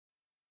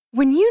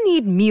When you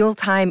need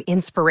mealtime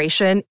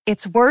inspiration,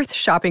 it's worth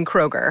shopping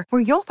Kroger,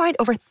 where you'll find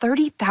over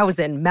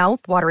 30,000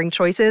 mouth-watering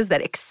choices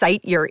that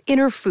excite your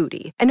inner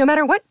foodie. And no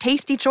matter what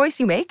tasty choice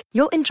you make,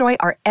 you'll enjoy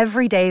our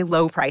everyday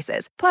low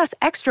prices, plus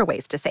extra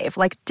ways to save,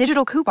 like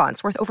digital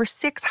coupons worth over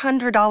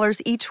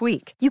 $600 each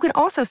week. You can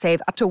also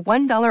save up to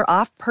 $1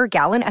 off per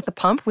gallon at the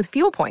pump with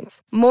fuel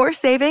points. More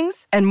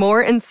savings and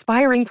more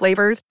inspiring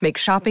flavors make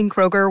shopping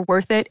Kroger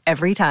worth it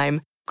every time.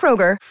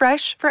 Kroger,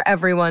 fresh for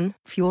everyone.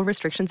 Fuel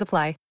restrictions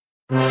apply.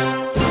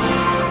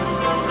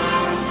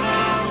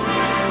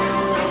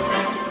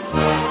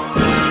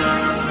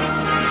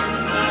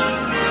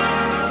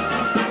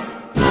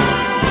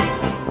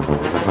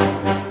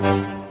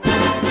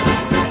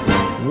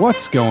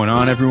 What's going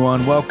on,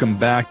 everyone? Welcome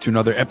back to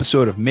another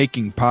episode of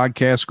Making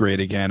Podcasts Great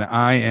Again.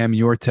 I am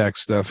your tech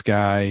stuff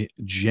guy,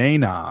 Jay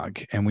Nog,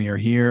 and we are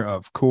here,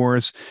 of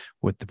course,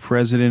 with the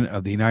President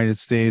of the United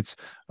States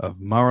of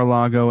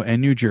Mar-a-Lago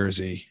and New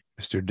Jersey,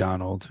 Mr.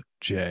 Donald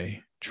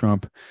J.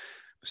 Trump.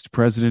 Mr.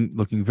 President,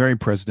 looking very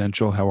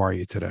presidential. How are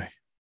you today?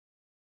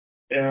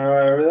 I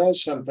realized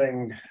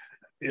something.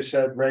 You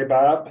said Ray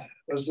Bob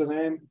was the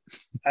name.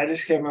 I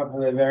just came up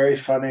with a very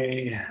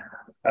funny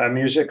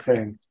music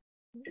thing.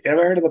 You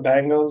ever heard of the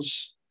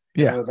Bangles?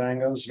 Yeah. The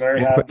Bangles, very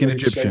Look hot like an lead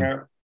Egyptian.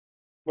 singer.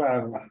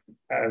 Well,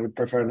 I would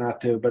prefer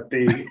not to, but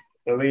the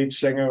lead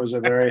singer was a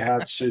very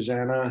hot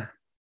Susanna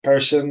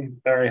person,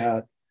 very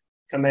hot.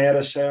 And they had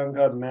a song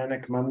called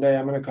Manic Monday.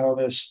 I'm going to call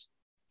this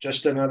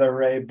just another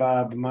Ray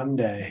Bob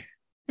Monday.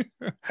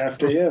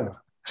 After you.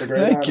 It's a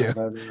great Thank honor, you.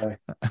 by the way.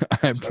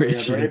 I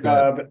appreciate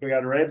that. We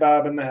got Ray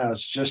Bob in the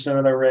house. Just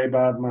another Ray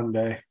Bob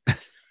Monday.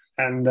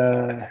 And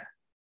now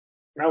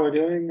we're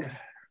doing...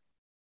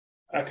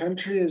 Our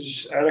country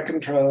is out of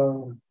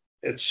control.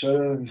 It's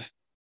sort of...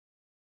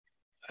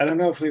 I don't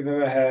know if we've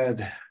ever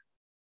had...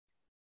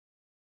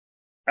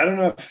 I don't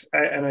know if...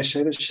 and I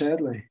say this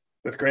sadly,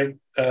 with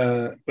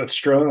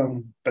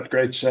strong but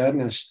great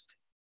sadness.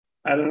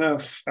 I don't know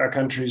if our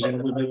country's ever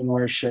been in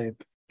worse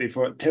shape.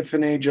 Before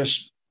Tiffany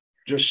just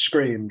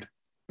screamed.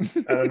 I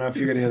don't know if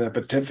you could hear that,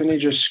 but Tiffany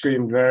just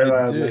screamed very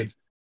loudly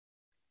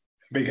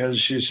because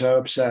she's so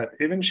upset.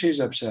 Even she's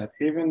upset.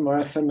 Even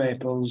Martha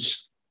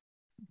Maples'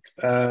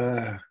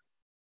 daughter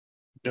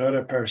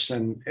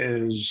person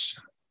is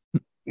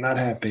not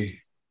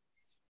happy.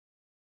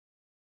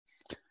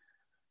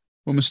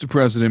 Well, Mr.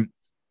 President,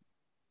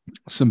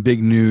 some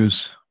big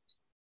news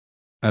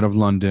out of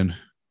London.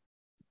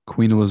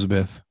 Queen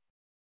Elizabeth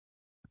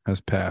has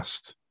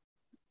passed.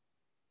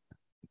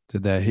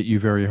 Did that hit you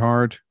very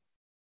hard?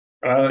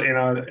 Well,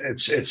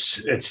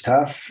 it's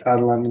tough out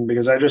of London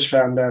because I just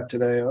found out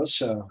today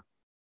also,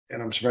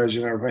 and I'm surprised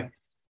you never.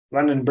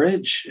 London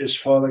Bridge is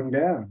falling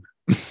down.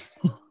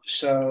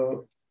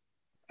 So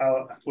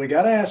we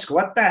got to ask,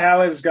 what the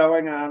hell is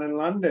going on in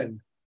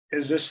London?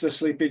 Is this the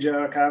Sleepy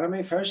Joe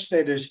economy? First,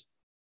 the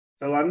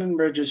London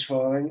Bridge is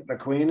falling. The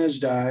Queen is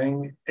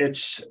dying.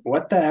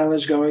 What the hell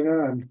is going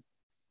on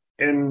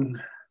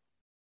in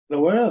the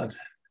world?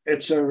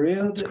 It's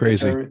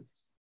crazy.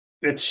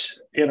 Next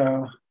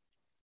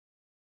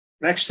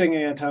thing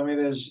you're going to tell me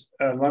there's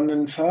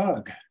London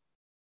fog.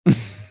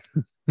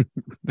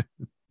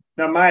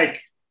 No,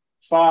 Mike,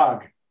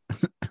 fog.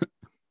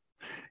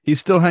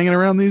 He's still hanging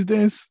around these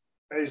days?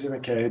 He's in a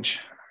cage.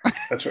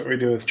 That's what we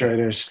do with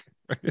traitors.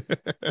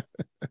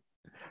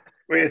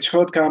 It's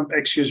called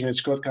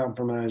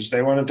compromise.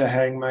 They wanted to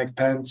hang Mike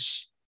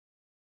Pence.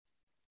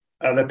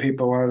 Other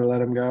people wanted to let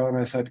him go, and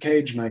I thought,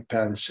 cage Mike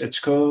Pence. It's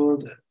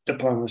called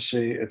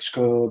diplomacy. It's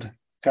called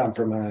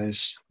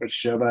compromise,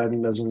 which Joe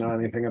Biden doesn't know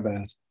anything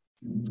about.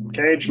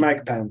 Cage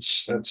Mike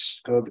Pence. That's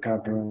called the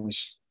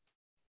compromise.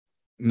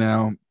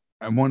 Now,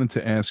 I wanted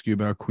to ask you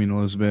about Queen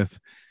Elizabeth.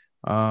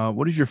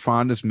 What is your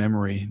fondest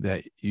memory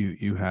that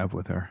you have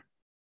with her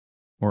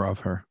or of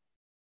her?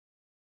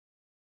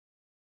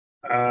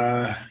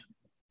 When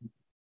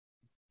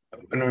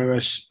we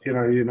was, we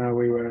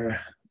were,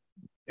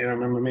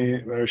 remember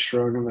me very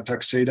strong in the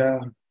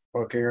tuxedo,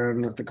 walking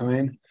around with the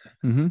Queen.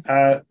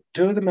 Mm-hmm.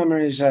 Two of the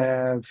memories I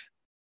have,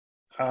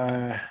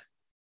 and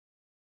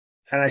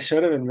I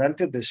sort of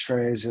invented this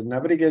phrase, and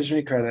nobody gives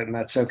me credit, and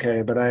that's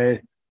okay.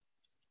 But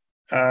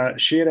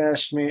she had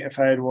asked me if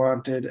I had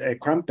wanted a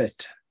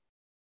crumpet.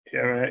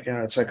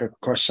 It's like a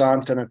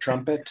croissant and a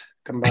trumpet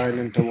combined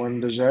into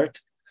one dessert.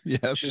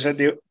 Yes. She said,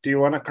 do you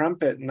want a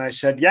crumpet? And I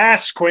said,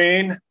 yes,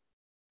 Queen.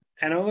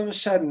 And all of a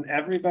sudden,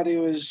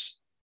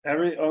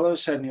 all of a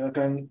sudden you look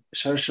on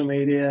social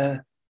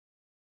media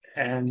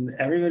and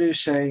everybody was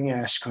saying,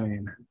 yes,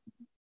 Queen.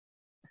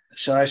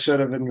 So I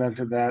sort of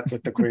invented that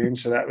with the Queen.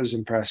 So that was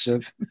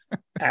impressive.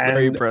 And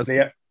very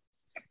impressive.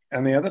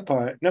 The other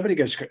part, nobody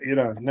gives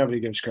credit. Nobody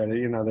gives credit.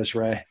 You know this,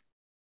 Ray.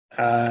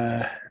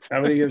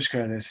 Nobody gives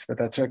credit, but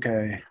that's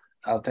okay.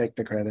 I'll take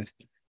the credit.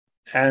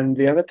 And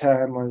the other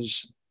time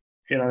was,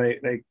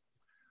 they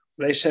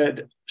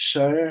said,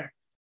 sir,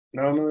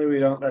 normally we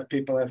don't let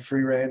people have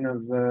free reign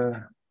of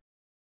the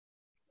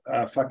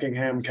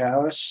Fuckingham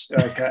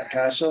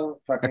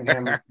Castle,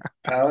 Fuckingham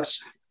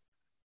Palace.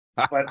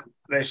 But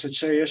they said,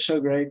 sir, you're so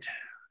great.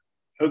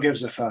 who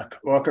gives a fuck?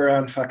 Walk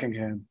around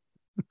Fuckingham.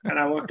 And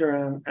I walked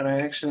around and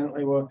I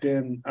accidentally walked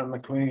in on the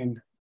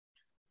Queen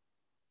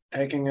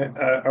taking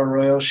a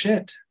royal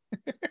shit.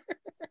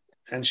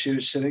 And she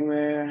was sitting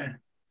there.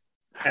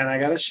 And I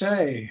got to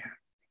say,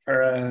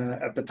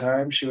 at the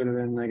time, she would have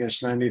been, I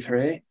guess,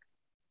 93.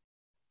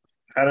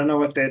 I don't know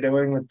what they're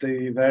doing with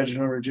the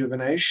vaginal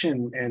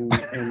rejuvenation in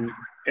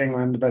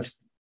England, but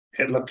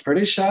it looked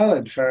pretty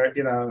solid for,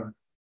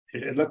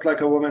 it looked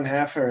like a woman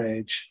half her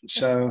age.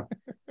 So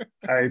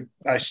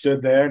I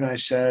stood there and I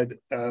said,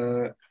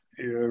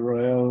 your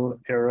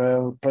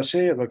royal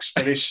pussy, it looks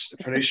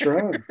pretty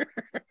strong.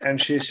 And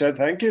she said,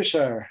 thank you,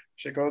 sir.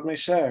 She called me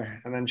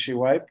sir. And then she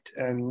wiped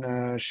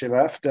and she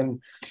left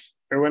and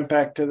we went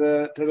back to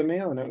the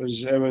meal. And it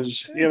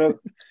was,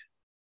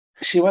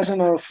 she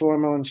wasn't all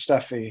formal and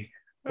stuffy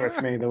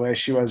with me the way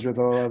she was with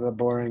all of the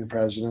boring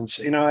presidents.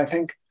 I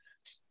think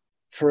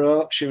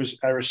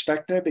I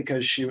respect her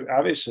because she,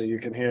 obviously you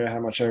can hear how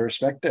much I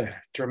respect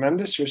her.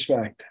 Tremendous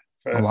respect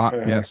for A lot,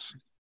 for her. yes.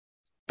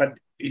 But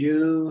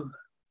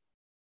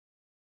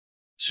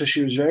so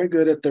she was very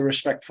good at the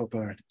respectful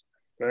part,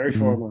 very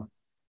formal.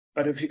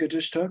 But if you could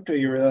just talk to her,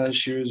 you realize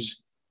she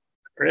was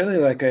really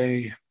like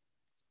a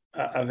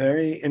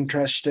very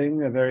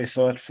interesting, a very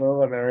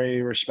thoughtful, a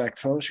very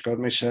respectful. She called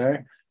me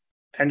sir,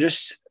 and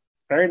just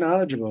very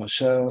knowledgeable.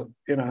 So,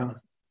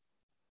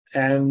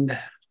 and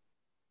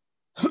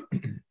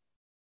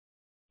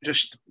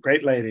just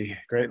great lady,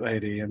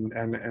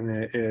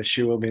 and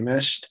she will be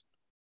missed.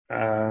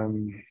 I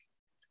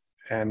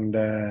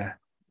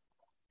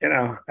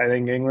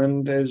think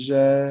England is,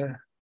 they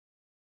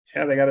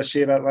got to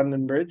see about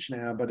London Bridge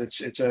now, but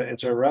it's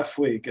a rough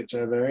week. It's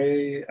a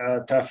very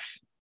tough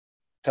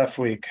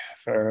week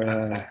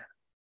for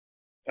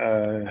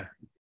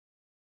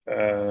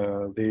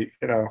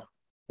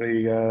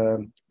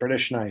the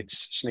British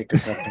Knights sneaker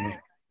company.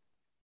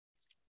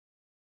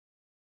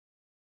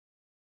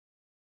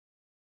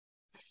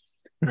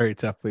 Very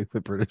tough week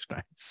for British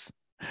Knights.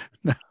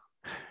 Now,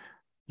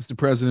 Mr.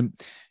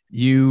 President,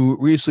 you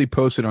recently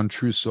posted on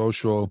Truth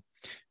Social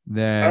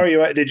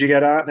that. Did you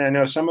get on? I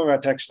know some of our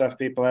tech stuff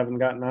people haven't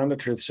gotten on to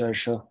Truth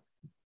Social.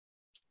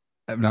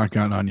 I've not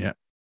gotten on yet.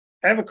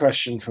 I have a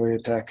question for you,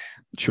 Tech.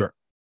 Sure.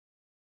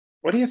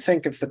 What do you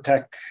think if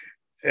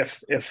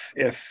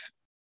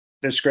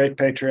this great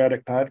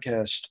patriotic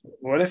podcast,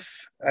 what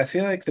if, I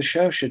feel like the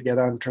show should get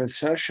on Truth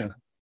Social?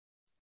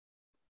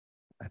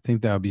 I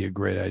think that would be a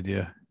great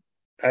idea.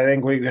 I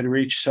think we could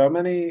reach so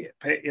many,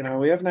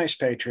 we have nice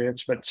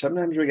patriots, but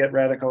sometimes we get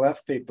radical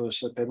left people who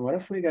slip in. What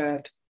if we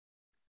got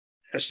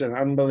just an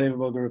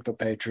unbelievable group of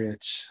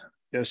patriots?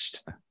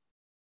 It's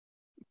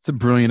a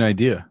brilliant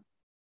idea.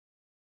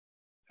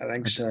 I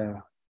think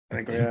so. I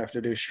think we have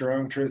to do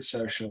strong Truth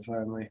Social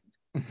finally.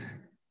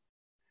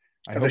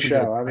 I hope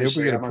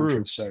we get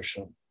approved.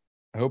 Social.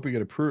 I hope we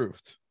get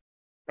approved.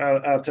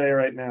 I'll tell you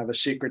right now, the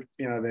secret,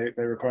 they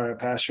require a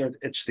password.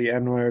 It's the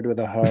N-word with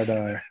a hard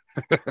R.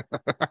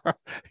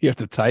 You have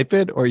to type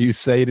it or you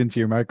say it into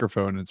your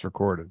microphone and it's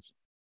recorded?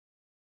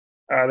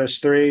 There's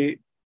 3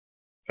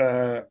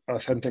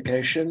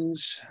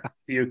 authentications.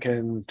 You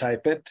can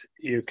type it.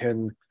 You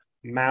can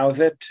mouth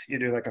it. You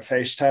do like a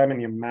FaceTime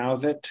and you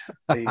mouth it.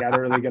 You got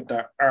to really get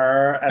the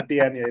R at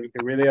the end. You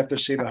really have to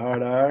see the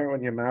hard R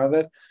when you mouth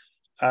it.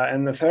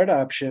 And the third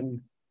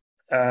option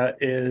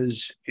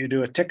is you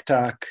do a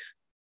TikTok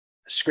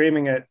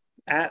screaming it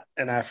at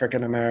an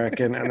African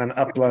American and then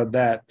upload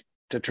that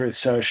to Truth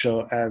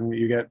Social and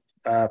you get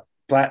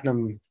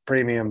platinum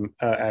premium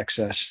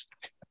access.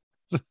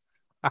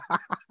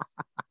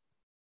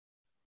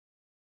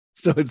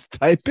 So it's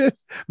type it,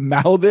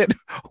 mouth it,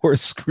 or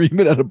scream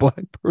it at a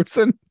black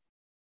person?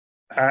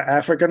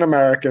 African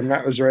American,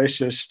 that was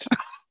racist.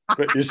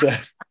 What you said.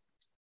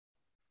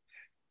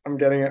 I'm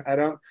getting it. I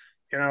don't,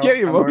 get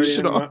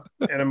emotional.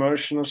 An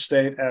emotional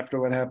state after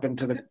what happened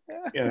to the,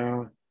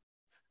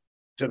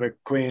 to the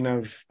Queen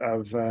of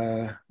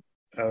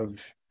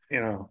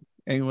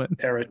England,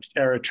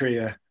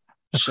 Eritrea.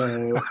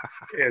 So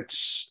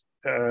it's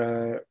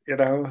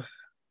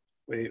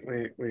we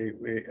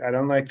I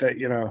don't like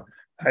that.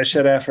 I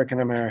said African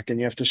American.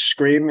 You have to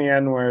scream the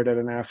N-word at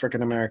an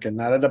African American,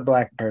 not at a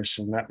black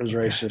person. That was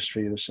racist for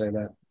you to say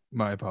that.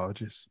 My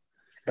apologies.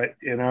 But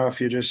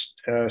if you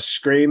just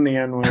scream the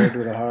N-word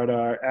with a hard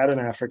R at an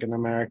African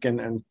American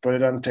and put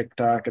it on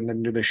TikTok and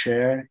then do the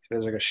share,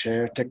 there's like a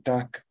share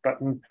TikTok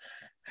button,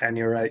 and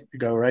you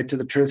go right to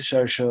the Truth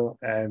Social,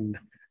 and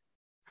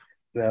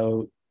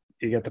you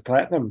get the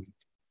platinum,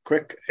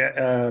 quick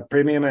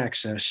premium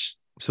access.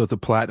 So it's a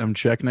platinum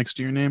check next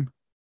to your name?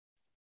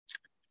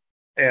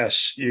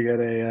 Yes, you get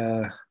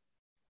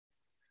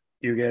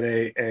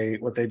a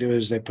what they do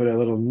is they put a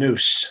little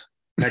noose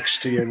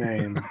next to your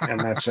name, and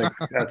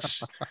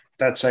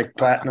that's like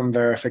platinum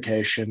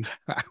verification.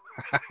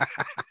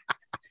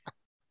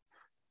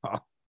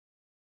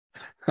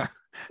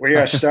 We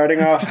are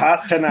starting off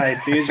hot tonight.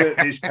 These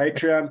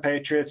Patreon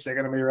patriots. They're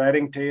going to be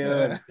writing to you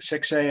at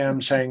 6 a.m.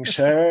 saying,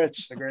 "Sir,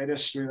 it's the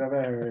greatest we've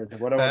ever heard.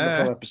 What a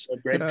wonderful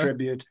episode! Great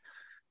tribute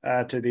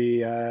to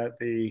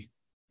the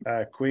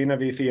Queen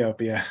of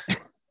Ethiopia.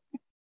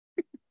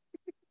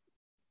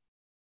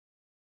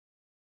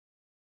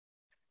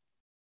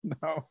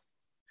 No.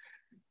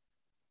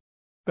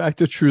 Back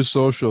to True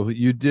Social.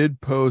 You did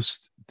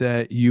post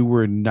that you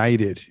were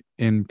knighted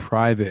in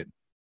private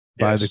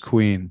by the Yes.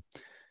 Queen.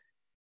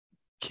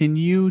 Can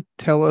you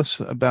tell us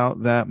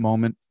about that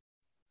moment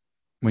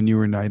when you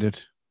were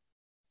knighted?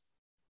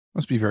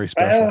 Must be very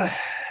special.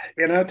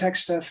 Well, tech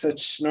stuff,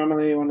 that's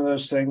normally one of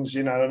those things,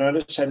 I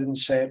notice I didn't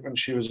say it when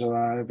she was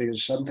alive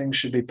because some things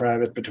should be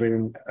private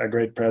between a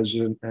great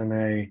president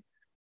and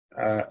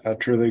a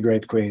truly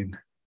great queen.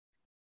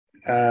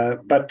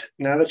 But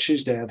now that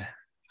she's dead,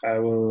 I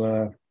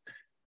will,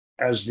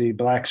 as the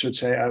blacks would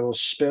say, I will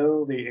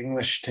spill the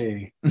English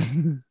tea.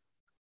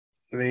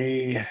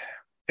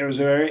 It was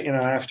a very,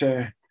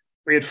 after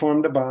we had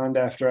formed a bond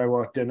after I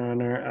walked in on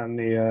her on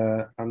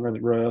the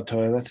royal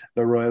toilet,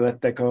 the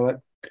roilet they call it,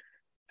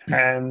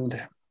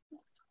 and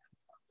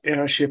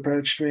she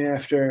approached me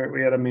after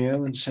we had a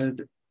meal and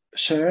said,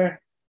 "Sir,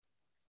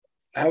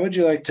 how would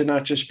you like to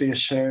not just be a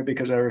sir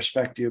because I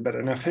respect you, but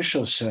an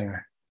official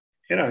sir?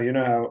 You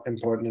know how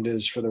important it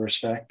is for the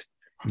respect."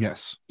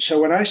 Yes.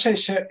 So when I say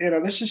sir,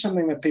 this is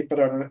something that people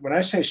don't. When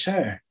I say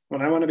sir,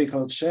 when I want to be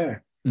called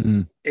sir,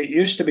 it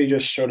used to be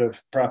just sort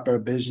of proper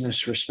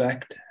business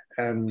respect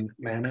and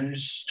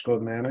manners. It's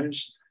called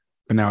manners.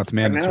 But now it's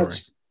mandatory.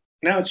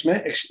 Now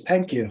it's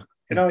thank you.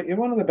 You're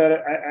one of the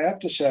better. I have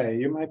to say,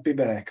 you might be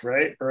back,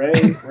 right?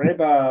 Ray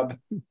Bob,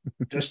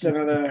 just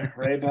another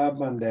Ray Bob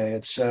Monday.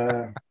 It's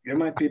you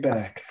might be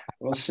back.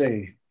 We'll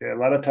see. A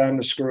lot of time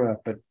to screw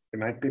up, but you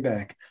might be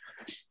back.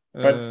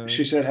 But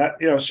she said,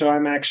 so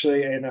I'm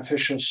actually an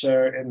official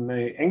sir in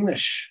the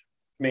English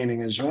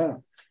meaning as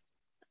well.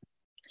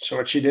 So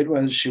what she did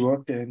was she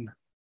walked in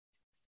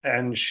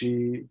and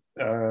she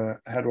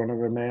had one of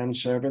her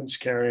manservants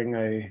carrying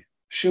a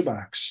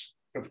shoebox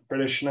with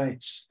British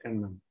Knights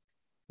in them,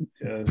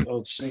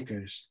 old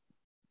sneakers.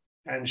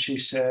 And she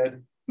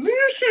said,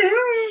 "This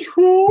is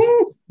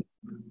for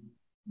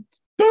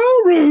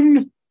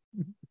Baron."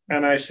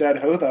 And I said,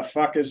 "Who the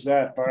fuck is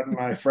that?" Pardon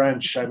my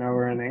French. I know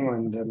we're in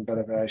England,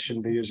 but I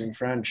shouldn't be using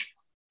French.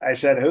 I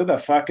said, "Who the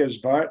fuck is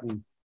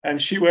Barton?"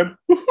 And she went,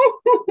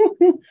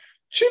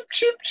 "Chip,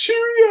 chip,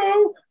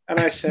 cheerio." And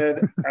I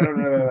said, "I don't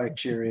really like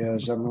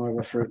Cheerios. I'm more of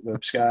a Fruit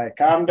Loops guy."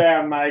 "Calm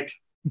down, Mike."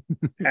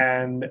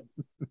 And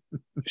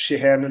she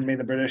handed me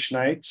the British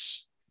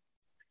Knights.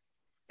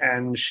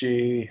 And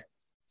she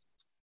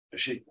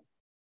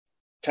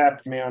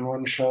tapped me on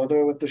one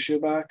shoulder with the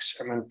shoebox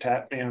and then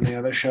tapped me on the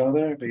other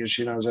shoulder because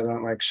she knows I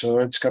don't like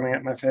swords coming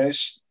at my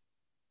face.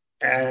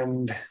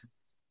 And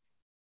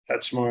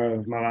that's more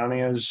of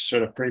Melania's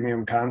sort of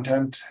premium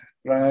content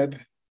vibe.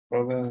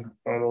 All the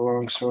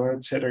long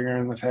swords hitting her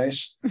in the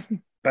face.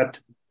 But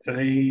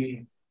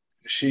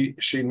she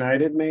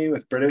knighted me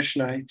with British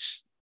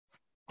Knights.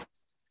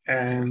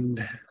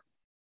 And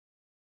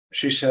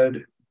she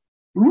said,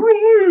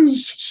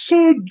 "Rise,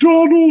 Sir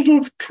Donald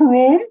of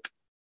Trump."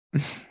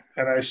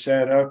 And I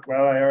said, "Oh,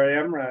 well, I already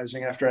am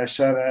rising." After I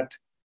saw that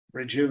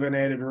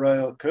rejuvenated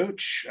royal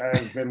coach,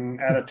 I've been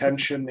at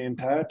attention the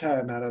entire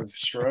time out of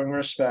strong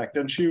respect.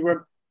 And she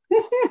went,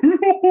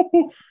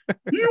 "You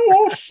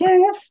are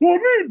so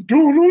funny,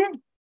 Donald."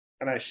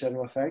 And I said,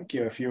 "Well, thank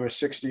you. If you were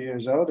 60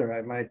 years older,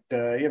 I might,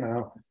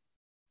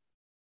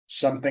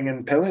 something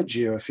and pillage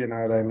you, if you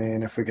know what I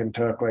mean, if we can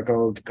talk like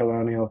old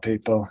colonial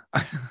people."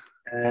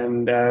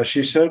 And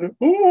she said,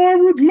 "Oh, I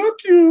would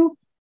let you."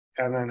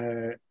 And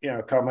then,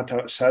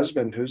 comatose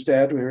husband, who's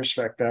dead, we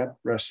respect that,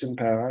 rest in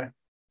power.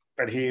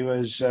 But he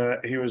was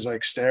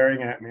like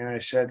staring at me, and I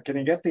said, "Can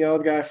you get the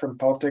old guy from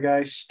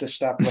Poltergeist to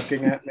stop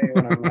looking at me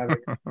when I'm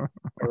having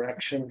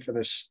erection for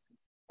this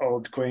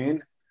old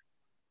queen?"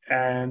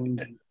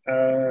 And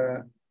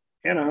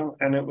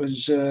and it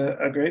was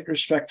a great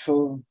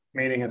respectful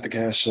meeting at the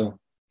castle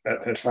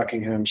at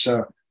Fuckingham.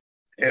 So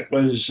it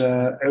was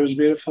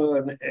beautiful,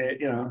 and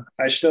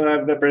I still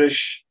have the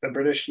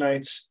British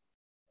Knights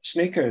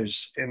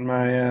sneakers in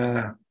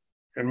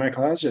my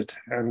closet,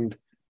 and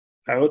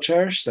I will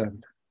cherish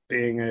them,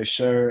 being a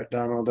Sir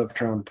Donald of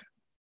Trump.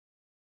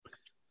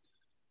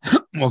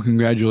 Well,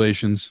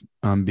 congratulations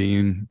on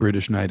being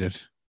British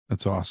knighted.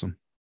 That's awesome.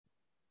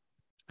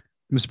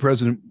 Mr.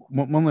 President,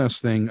 one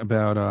last thing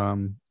about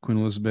Queen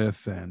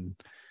Elizabeth and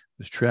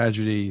this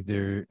tragedy.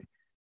 There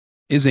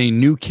is a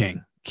new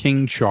king,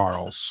 King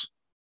Charles.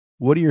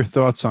 What are your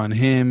thoughts on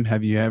him?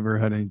 Have you ever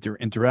had any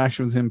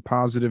interaction with him,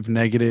 positive,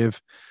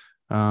 negative?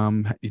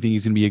 You think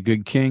he's going to be a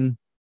good king?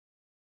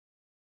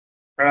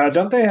 Aren't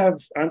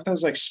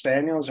those like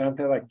spaniels? Aren't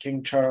they like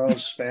King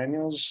Charles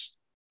spaniels?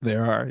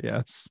 There are,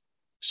 yes.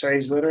 So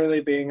he's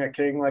literally being a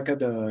king like a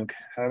dog.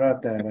 How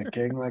about that? A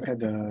king like a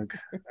dog.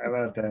 How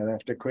about that?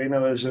 After Queen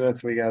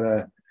Elizabeth, we got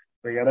a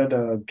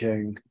dog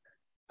king.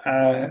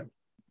 I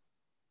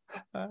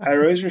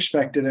always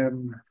respected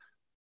him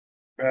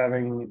for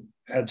having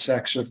had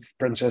sex with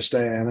Princess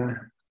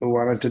Diana, who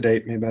wanted to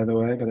date me, by the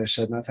way, but I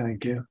said no,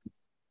 thank you.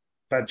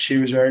 But she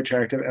was very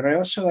attractive, and I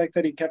also like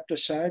that he kept a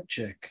side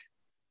chick.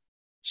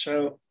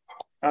 So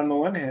on the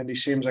one hand, he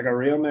seems like a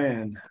real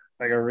man,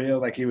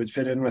 like he would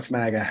fit in with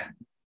MAGA.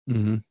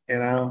 Mm-hmm.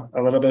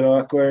 A little bit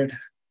awkward,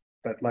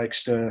 but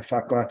likes to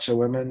fuck lots of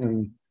women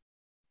and,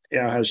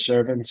 has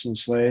servants and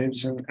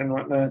slaves and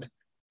whatnot.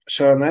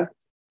 So in that,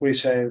 we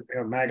say,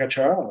 MAGA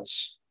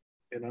Charles,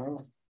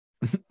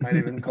 might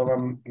even call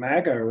him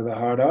MAGA with a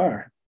hard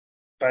R.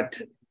 But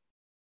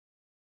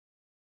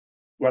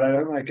what I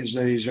don't like is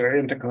that he's very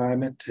into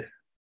climate.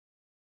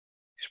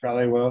 He's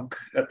probably woke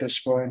at this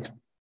point,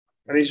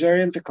 but he's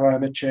very into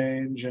climate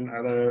change and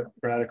other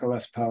radical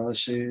left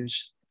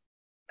policies.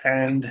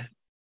 And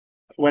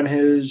when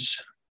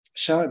his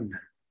son,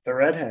 the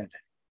redhead,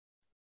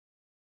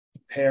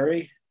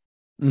 Harry,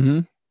 Mm-hmm.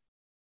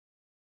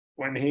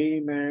 when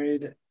he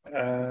married,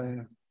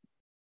 I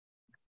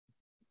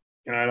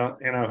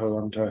don't, who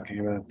I'm talking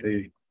about,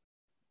 the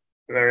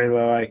very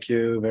low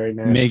IQ, very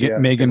nasty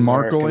Meghan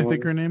Markle, I woman.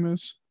 think her name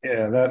is.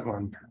 Yeah, that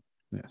one.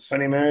 Yes.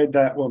 When he married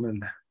that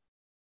woman,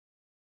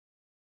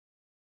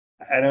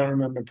 I don't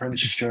remember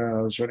Prince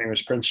Charles, when he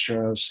was Prince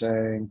Charles,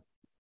 saying,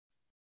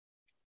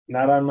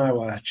 "Not on my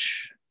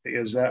watch,"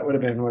 because that would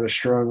have been what a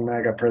strong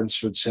MAGA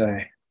prince would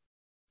say.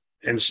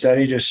 Instead,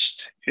 he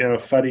just,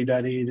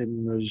 fuddy-duddied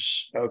and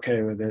was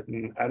okay with it.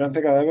 And I don't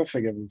think I'll ever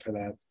forgive him for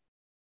that.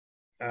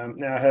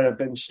 Now, had it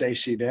been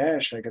Stacey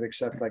Dash, I could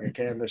accept like a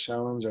Candace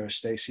Owens or a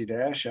Stacey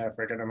Dash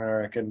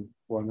African-American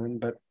woman,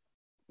 but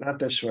not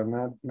this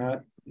one,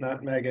 not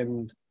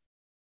Meghan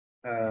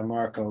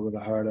Markle with a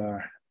hard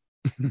R.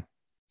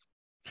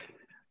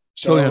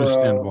 So Totally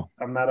understandable.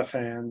 I'm not a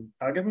fan.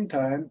 I'll give him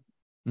time.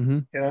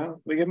 Mm-hmm.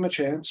 We give him a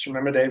chance.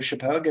 Remember, Dave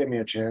Chappelle gave me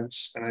a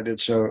chance, and I did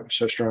so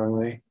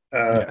strongly.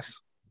 Yes.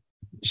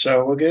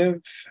 So we'll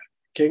give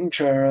King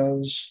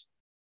Charles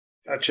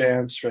a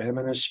chance for him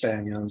and his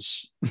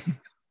spaniels.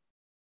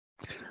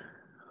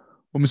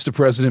 Well, Mr.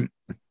 President,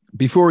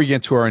 before we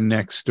get to our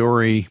next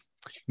story,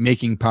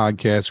 Making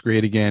Podcasts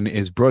Great Again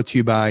is brought to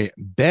you by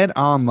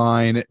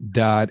betonline.ag.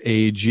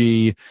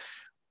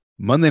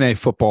 Monday Night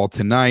Football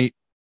tonight.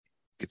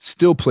 You can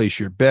still place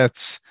your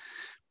bets.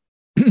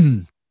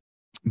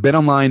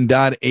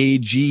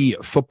 BetOnline.ag.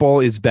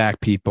 Football is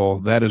back, people.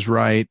 That is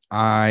right.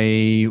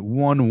 I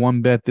won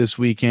one bet this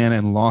weekend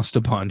and lost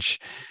a bunch.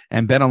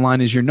 And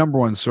BetOnline is your number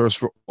one source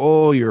for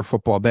all your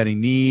football betting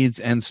needs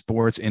and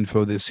sports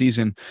info this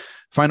season.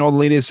 Find all the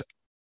latest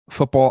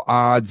football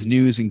odds,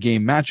 news, and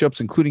game matchups,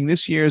 including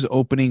this year's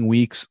opening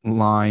week's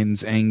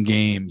lines and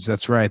games.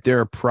 That's right. There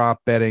are prop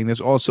betting.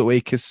 There's also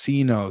a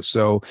casino.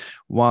 So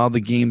while the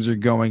games are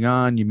going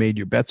on, you made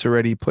your bets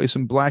already. Play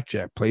some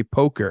blackjack, play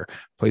poker,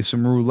 play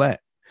some roulette.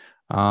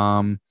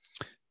 Tons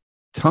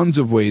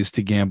of ways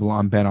to gamble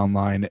on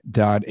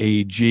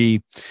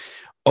betonline.ag.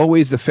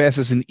 Always the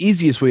fastest and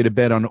easiest way to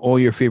bet on all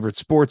your favorite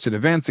sports and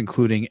events,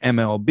 including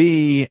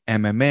MLB,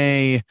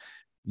 MMA,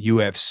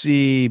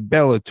 UFC,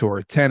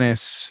 Bellator,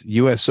 tennis,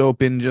 US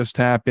Open just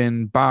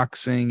happened,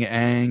 boxing,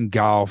 and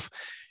golf.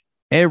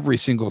 Every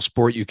single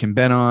sport you can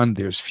bet on.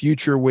 There's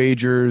future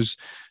wagers.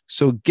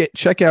 So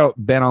check out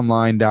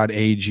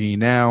betonline.ag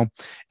now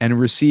and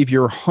receive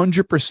your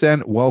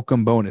 100%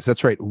 welcome bonus.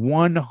 That's right,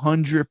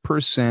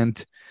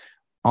 100%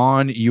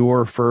 on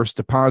your first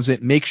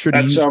deposit. Make sure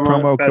to use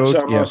promo code. That's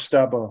almost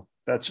double.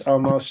 That's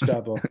almost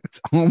double. It's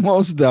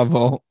almost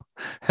double.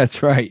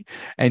 That's right.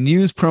 And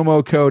use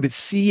promo code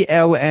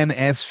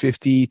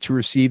CLNS50 to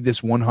receive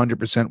this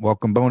 100%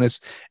 welcome bonus.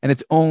 And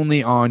it's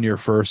only on your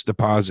first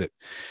deposit.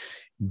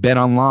 Bet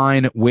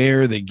online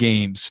where the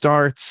game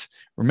starts.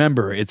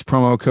 Remember, it's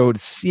promo code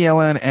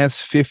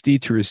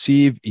CLNS50 to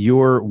receive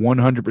your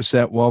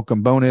 100%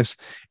 welcome bonus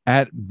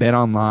at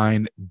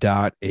betonline.ag.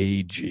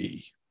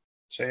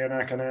 So you're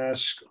not going to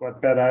ask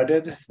what bet I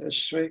did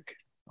this week?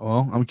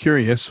 Well, I'm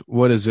curious.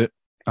 What is it?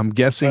 I'm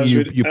guessing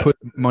you put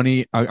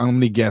money. I'm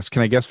going to guess.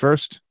 Can I guess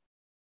first?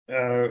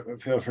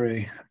 Feel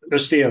free. The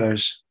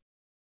Steelers.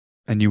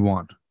 And you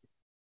won.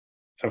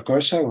 Of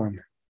course I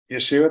won. You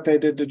see what they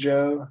did to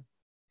Joe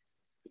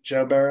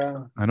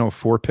Burrow? I know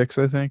 4 picks,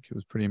 I think. It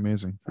was pretty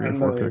amazing. 3 or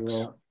 4 picks.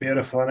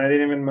 Beautiful. And I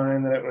didn't even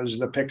mind that it was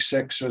the pick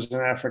 6 was an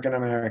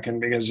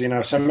African-American because,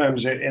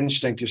 sometimes the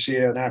instinct, you see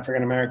an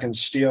African-American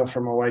steal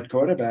from a white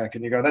quarterback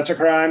and you go, that's a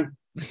crime.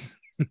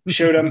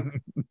 Shoot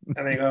him.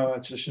 And they go,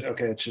 it's just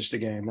a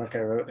game. Okay.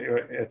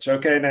 It's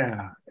okay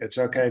now. It's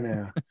okay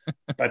now.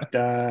 But,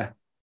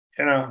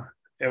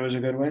 it was a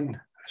good win.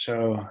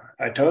 So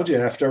I told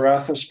you after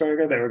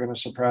Roethlisberger, they were going to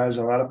surprise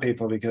a lot of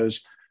people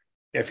because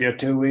if you're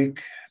too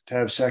weak to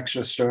have sex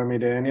with Stormy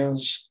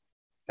Daniels,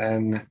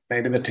 and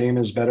maybe the team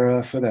is better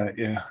off for that.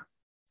 Yeah,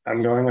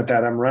 I'm going with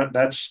that.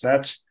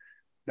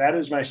 That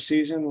is my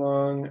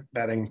season-long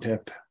betting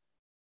tip.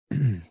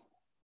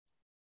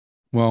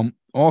 Well,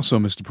 also,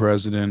 Mr.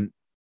 President,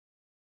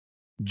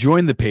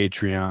 join the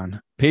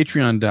Patreon,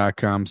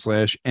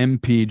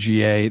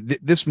 patreon.com/MPGA.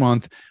 This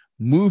month,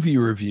 movie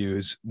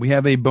reviews. We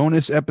have a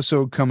bonus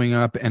episode coming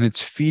up, and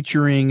it's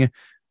featuring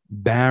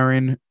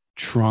Barron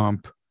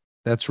Trump.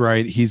 That's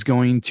right. He's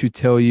going to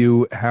tell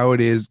you how it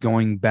is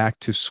going back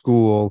to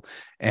school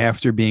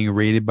after being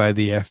raided by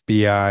the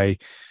FBI.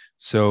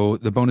 So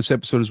the bonus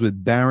episode is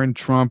with Barron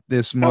Trump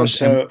this Oh, month.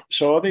 so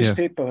all these Yeah.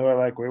 people who are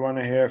like, we want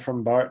to hear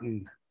from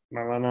Barton,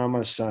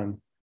 Melanoma's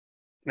son.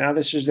 Now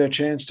this is their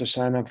chance to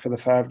sign up for the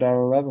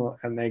 $5 level,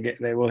 and they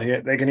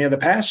can hear the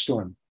past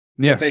one.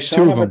 If they Yes,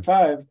 sign two up of at them.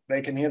 5,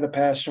 they can hear the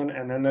past one,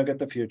 and then they'll get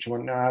the future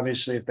one. Now,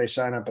 obviously, if they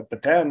sign up at the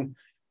 10,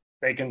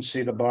 they can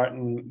see the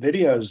Barton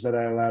videos that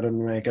I allowed him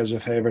to make as a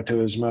favor to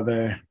his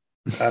mother,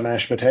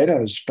 mashed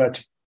potatoes.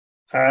 But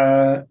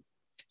the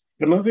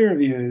movie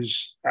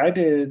reviews I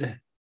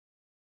did.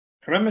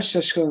 Remember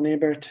Siskel and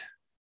Ebert?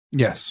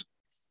 Yes.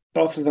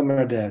 Both of them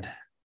are dead.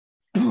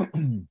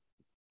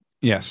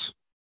 Yes.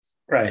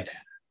 Right.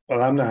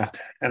 Well, I'm not.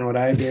 And what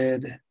I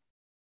did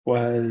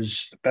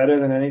was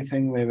better than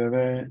anything they've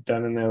ever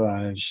done in their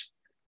lives.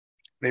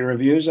 The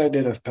reviews I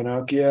did of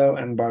Pinocchio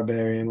and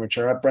Barbarian, which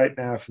are up right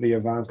now for the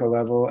Ivanka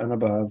level and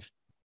above,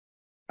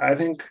 I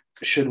think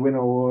should win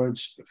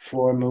awards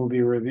for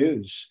movie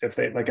reviews, if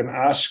they like an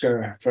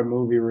Oscar for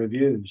movie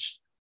reviews.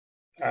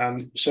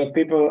 So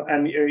people,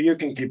 and you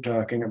can keep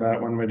talking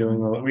about when we're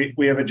doing,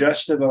 we have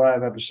adjusted the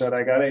live episode.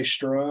 I got a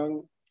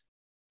strong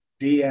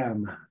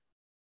DM,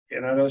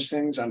 those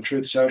things on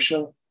Truth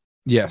Social.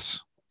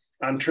 Yes.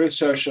 On Truth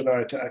Social,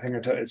 though, I think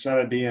it's not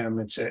a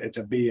DM, it's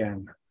a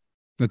BM.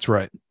 That's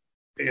right.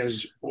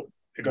 Because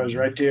it goes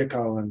right to your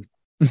colon.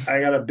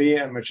 I got a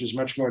BM, which is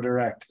much more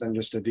direct than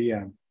just a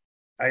DM.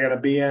 I got a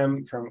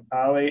BM from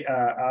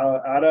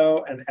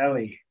Otto and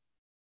Ellie.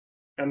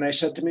 And they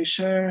said to me,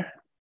 sir,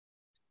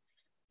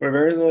 we're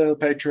very little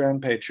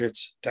Patreon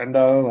patriots,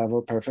 $10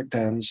 level, perfect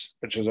tens,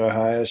 which is our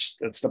highest.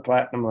 It's the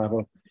platinum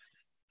level.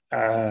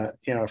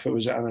 If it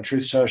was on a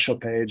Truth Social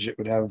page, it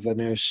would have the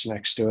noose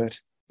next to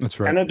it. That's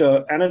right. And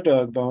a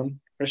dog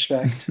bone,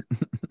 respect.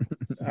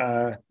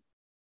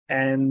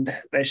 And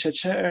they said,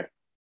 sir,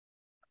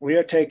 we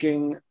are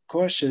taking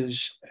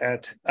courses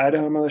at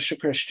Idaho Militia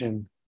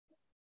Christian,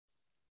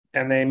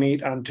 and they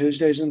meet on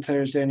Tuesdays and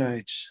Thursday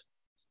nights,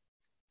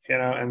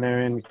 and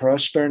they're in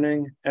cross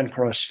burning and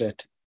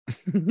CrossFit.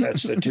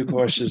 That's the two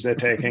courses they're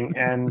taking.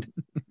 And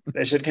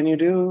they said, can you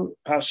do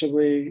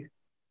possibly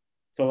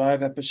the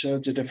live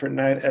episodes a different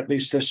night, at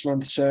least this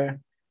month, sir?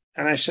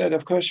 And I said,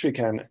 of course we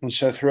can. And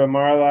so through a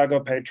Mar-a-Lago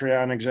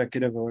Patreon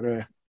executive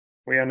order,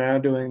 we are now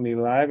doing the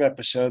live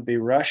episode, the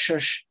Rush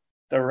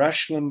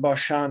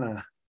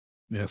Limboshana.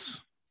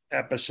 Yes.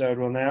 Episode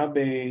will now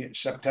be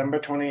September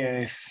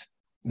 28th.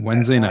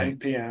 Wednesday night. 9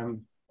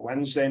 p.m.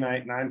 Wednesday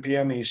night, 9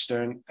 p.m.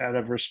 Eastern, out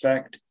of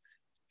respect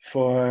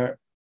for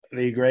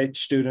the great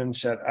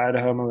students at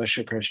Idaho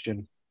Militia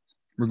Christian.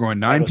 We're going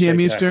 9 p.m.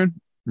 Eastern?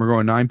 We're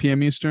going 9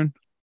 p.m. Eastern?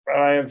 Well,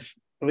 I have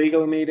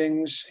legal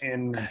meetings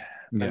in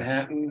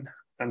Manhattan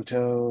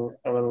until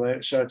a little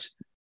later. So it's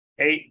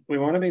 8. We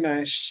want to be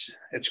nice.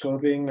 It's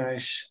called being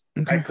nice.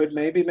 Okay. I could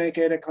maybe make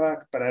 8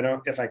 o'clock, but I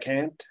don't, if I'm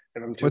too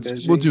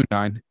busy. We'll do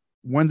 9.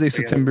 Wednesday,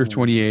 September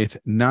 28th,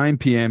 9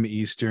 p.m.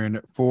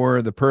 Eastern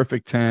for the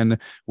Perfect 10,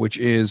 which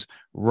is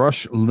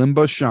Rush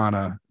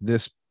Limboshana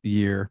this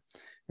year.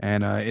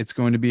 And it's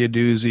going to be a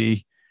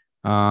doozy,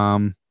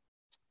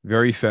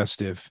 very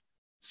festive.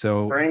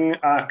 So bring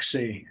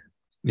Oxy.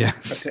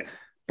 Yes.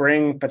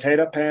 Bring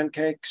potato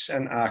pancakes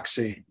and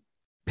Oxy.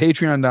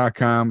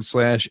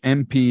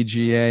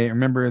 Patreon.com/MPGA.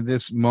 Remember,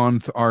 this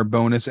month, our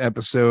bonus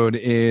episode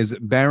is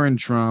Barron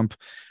Trump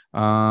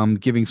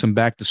giving some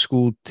back to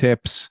school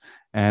tips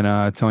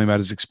and telling about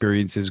his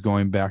experiences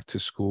going back to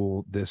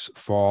school this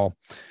fall.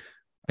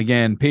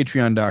 Again,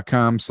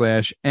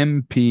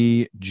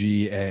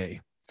 patreon.com/MPGA.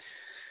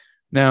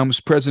 Now,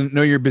 Mr. President,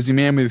 know you're a busy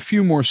man. We have a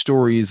few more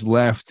stories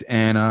left.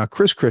 And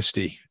Chris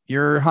Christie,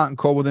 you're hot and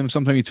cold with him.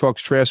 Sometimes he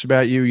talks trash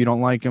about you. You don't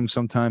like him.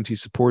 Sometimes he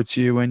supports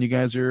you, and you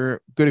guys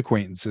are good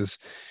acquaintances.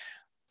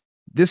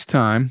 This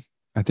time,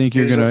 I think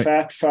you're going to... He's a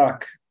fat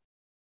fuck.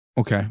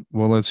 Okay.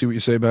 Well, let's see what you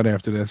say about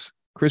after this.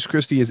 Chris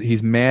Christie,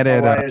 he's mad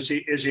at... Why is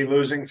he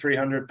losing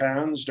 300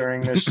 pounds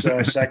during this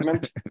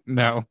segment?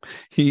 No.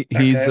 He's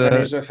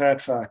a fat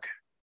fuck.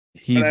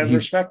 But I have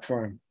respect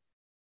for him.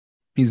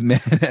 He's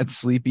mad at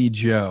Sleepy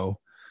Joe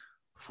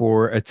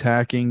for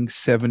attacking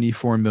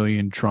 74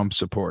 million Trump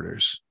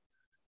supporters.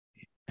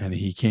 And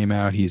he came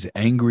out, he's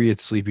angry at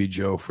Sleepy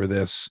Joe for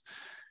this.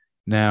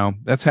 Now,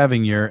 that's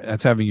having your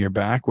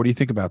back. What do you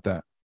think about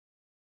that?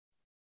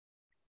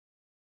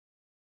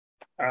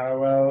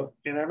 Well,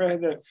 you never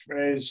heard the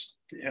phrase,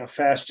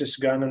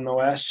 fastest gun in the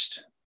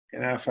West,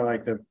 for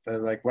like the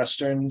like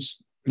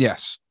Westerns?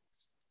 Yes.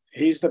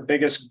 He's the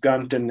biggest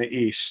gunt in the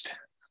East.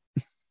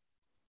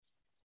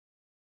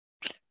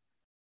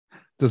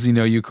 Does he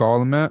know you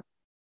call him that?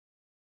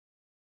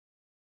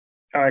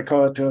 I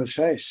call it to his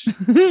face.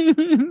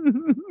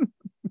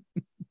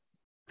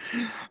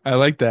 I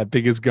like that,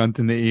 biggest gunt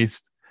in the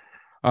East.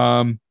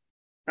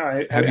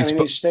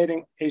 He's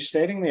stating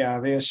the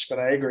obvious, but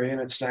I agree,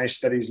 and it's nice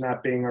that he's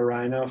not being a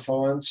rhino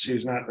for once.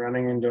 He's not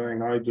running and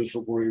doing, I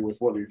disagree with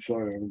what he's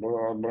saying,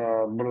 blah,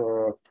 blah,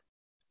 blah.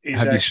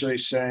 He's actually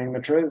saying the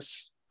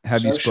truth.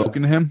 Have you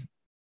spoken to him?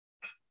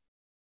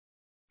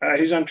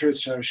 He's on Truth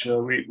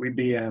Social. We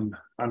BM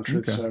on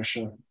Truth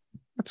Social.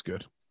 That's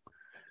good.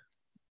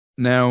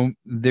 Now,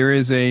 there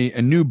is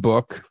a new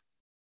book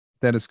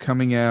that is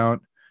coming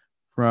out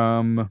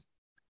from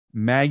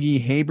Maggie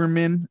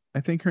Haberman,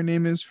 I think her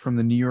name is, from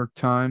the New York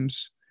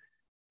Times.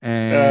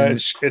 And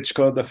It's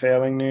called The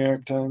Failing New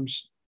York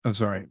Times. I'm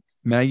sorry,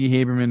 Maggie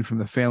Haberman from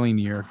the Failing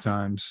New York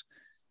Times.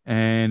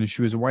 And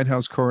she was a White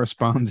House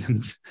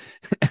correspondent.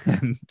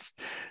 And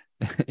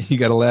you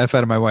got to laugh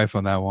out of my wife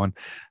on that one.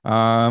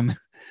 And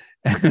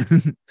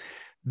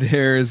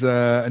there's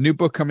a new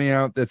book coming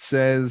out that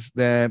says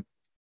that.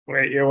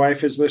 Wait, your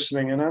wife is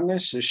listening in on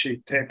this? Is she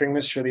taping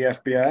this for the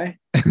FBI?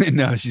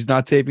 No, she's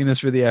not taping this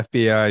for the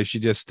FBI. She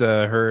just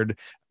heard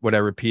what I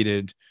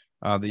repeated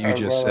that you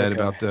just said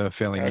about the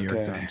Failing New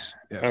York Times.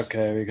 Yes.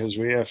 Okay, because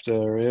we have to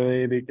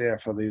really be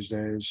careful these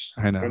days.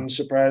 I know. Wouldn't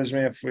surprise me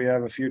if we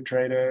have a few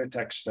traitor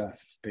tech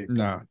stuff.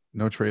 People.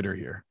 No traitor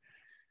here.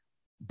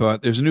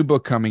 But there's a new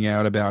book coming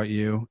out about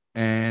you.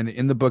 And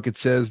in the book, it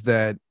says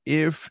that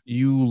if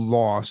you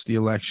lost the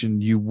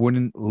election, you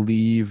wouldn't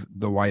leave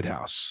the White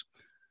House.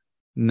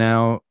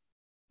 Now,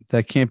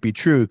 that can't be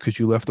true because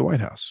you left the White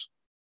House.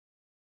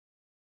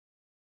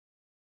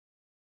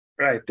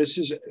 Right.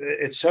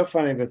 It's so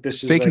funny that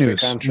this is fake like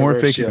news, more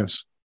fake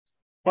news.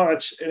 Well,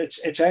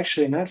 it's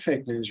actually not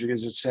fake news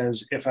because it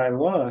says if I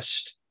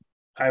lost,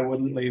 I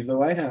wouldn't leave the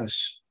White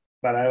House,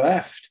 but I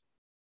left,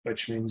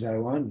 which means I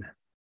won.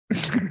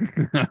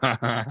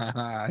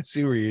 I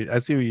see what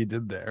you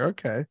did there.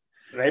 Okay.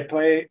 They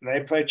play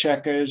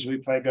checkers, we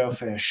play Go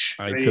Fish.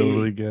 I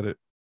totally get it.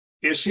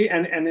 You see,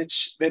 and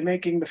they're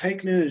making the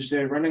fake news.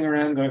 They're running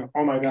around going,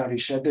 "Oh my God, he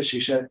said this." He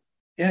said,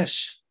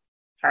 "Yes,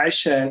 I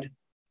said,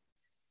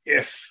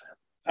 if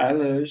I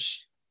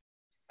lose,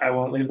 I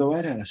won't leave the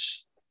White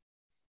House."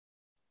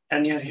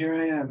 And yet here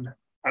I am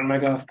on my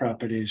golf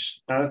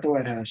properties, not at the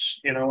White House.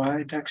 You know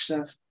why, tech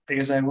stuff?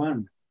 Because I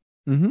won.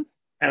 Mm-hmm.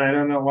 And I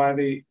don't know why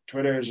the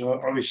Twitters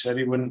always said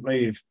he wouldn't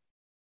leave.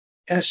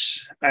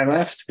 Yes, I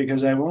left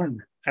because I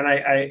won. And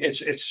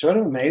it's sort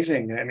of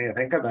amazing. I mean, I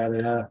think about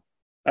it.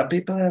 Are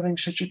people having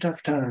such a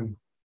tough time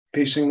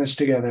piecing this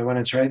together when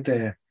it's right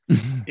there?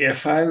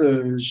 If I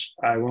lose,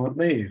 I won't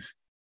leave.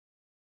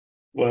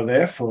 Well,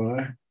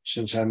 therefore,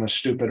 since I'm a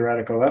stupid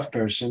radical left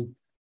person,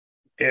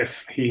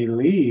 if he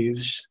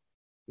leaves,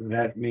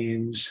 that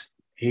means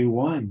he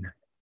won.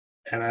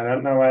 And I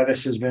don't know why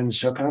this has been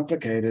so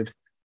complicated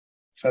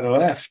for the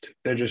left.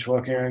 They're just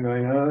walking around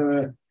going,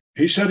 "Oh,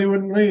 he said he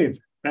wouldn't leave."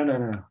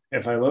 No.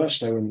 If I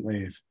lost, I wouldn't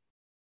leave.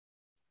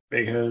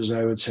 Because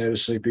I would say to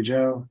Sleepy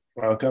Joe,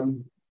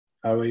 "Welcome.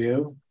 How are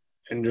you?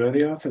 Enjoy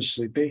the office,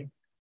 Sleepy."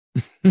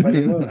 But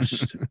he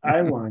lost.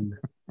 I won.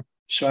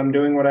 So I'm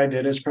doing what I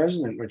did as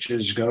president, which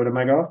is go to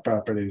my golf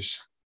properties.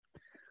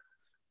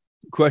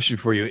 Question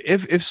for you.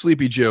 If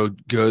Sleepy Joe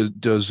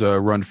does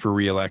run for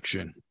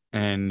re-election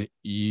and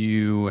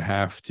you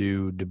have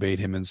to debate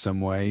him in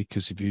some way,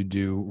 because if you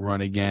do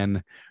run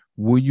again,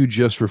 will you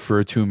just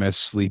refer to him as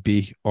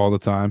Sleepy all the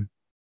time?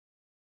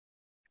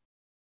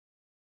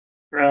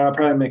 I'll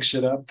probably mix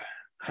it up.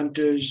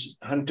 Hunter's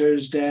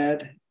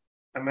dad.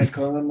 I might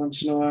call him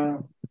once in a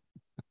while.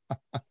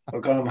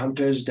 We'll call him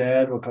Hunter's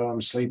dad. We'll call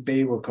him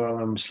Sleepy. We'll call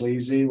him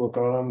Sleazy. We'll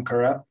call him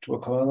Corrupt. We'll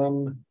call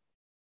him,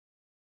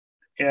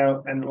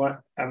 and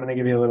what? I'm going to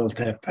give you a little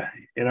tip.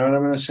 You know what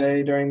I'm going to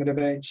say during the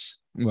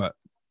debates? What?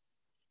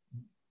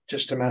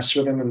 Just to mess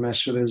with him and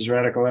mess with his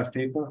radical left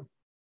people.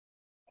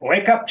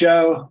 Wake up,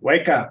 Joe.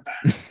 Wake up.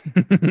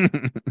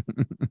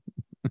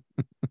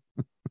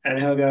 And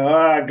he'll go,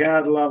 "Oh,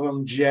 God love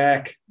him,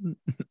 Jack."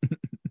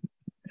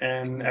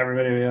 And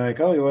everybody will be like,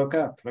 "Oh, he woke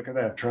up. Look at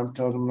that. Trump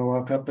told him to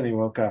wake up, and he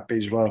woke up.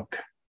 He's woke."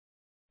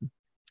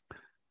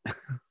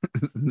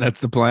 That's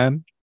the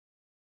plan?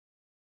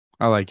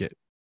 I like it.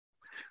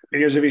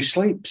 Because if he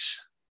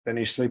sleeps, then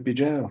he's Sleepy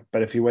Joe.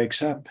 But if he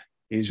wakes up,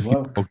 he's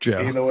woke. Woke Joe.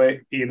 Either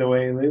way he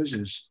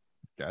loses.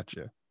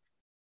 Gotcha.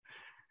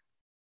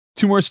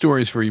 2 more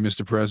stories for you,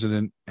 Mr.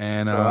 President.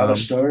 And a lot of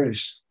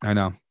stories. I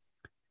know.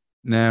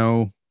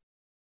 Now,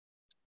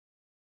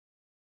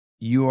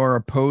 you are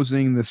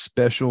opposing the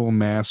special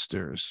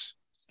masters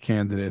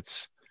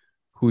candidates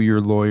who your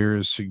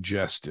lawyers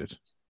suggested.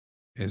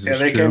 Is this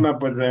they true? came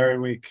up with very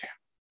weak.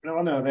 No,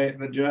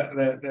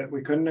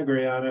 we couldn't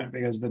agree on it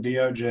because the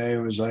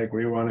DOJ was like,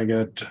 "We want to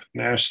get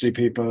nasty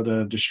people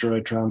to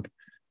destroy Trump."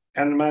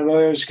 And my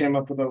lawyers came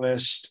up with a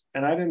list,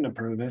 and I didn't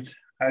approve it.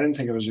 I didn't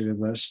think it was a good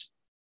list.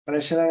 But I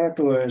said, I let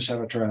the lawyers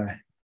have a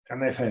try,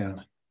 and they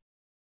failed.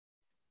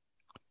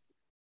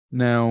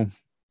 Now,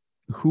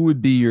 who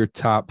would be your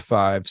top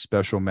 5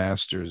 special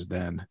masters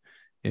then?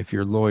 If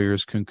your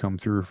lawyers couldn't come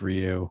through for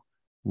you,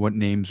 what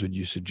names would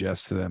you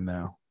suggest to them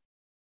now?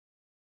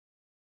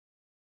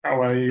 Oh,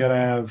 well, you got to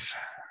have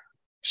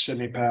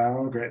Sidney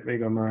Powell, great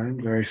legal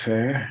mind, very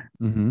fair.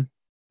 Mm-hmm.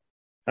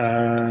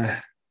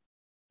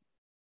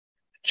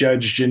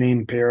 Judge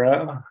Jeanine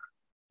Pirro,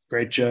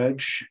 great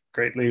judge,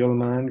 great legal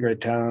mind,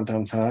 great talent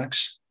on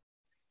Fox.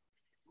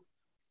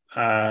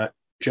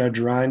 Judge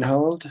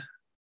Reinhold,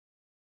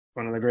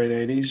 one of the great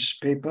 80s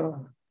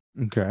people.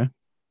 Okay.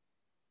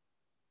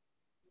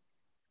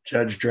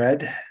 Judge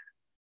Dredd.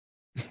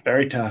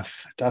 very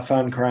tough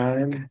on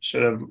crime,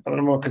 sort of a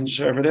little more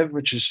conservative,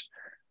 which is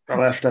the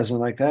left doesn't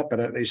like that, but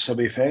at least he'll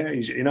be fair.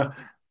 He's,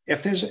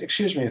 if there's,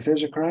 excuse me, if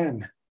there's a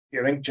crime,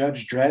 you think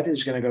Judge Dredd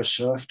is going to go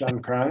soft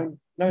on crime?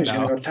 No, he's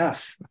going No, to go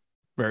tough.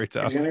 very He's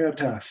tough. going to go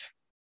tough.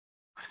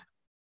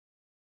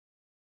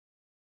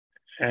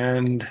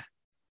 And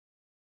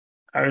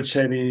I would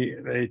say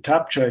the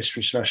top choice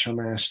for special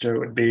master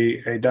would be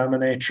a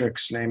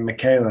dominatrix named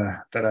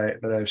Michaela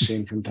that I've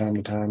seen from time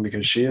to time,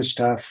 because she is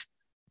tough.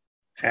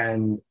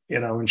 And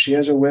when she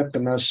has a whip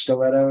and those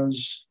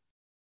stilettos,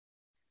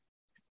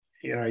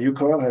 you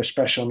call her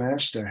special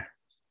master.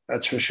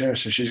 That's for sure.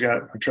 So she's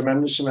got a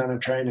tremendous amount of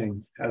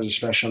training as a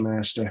special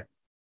master.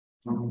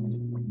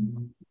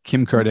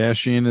 Kim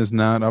Kardashian is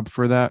not up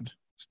for that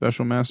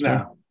special master.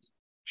 No,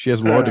 She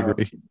has law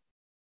degree.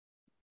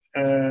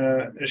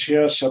 She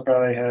also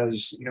probably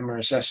has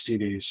numerous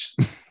STDs.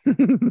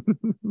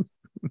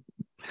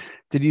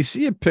 Did you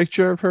see a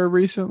picture of her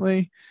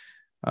recently?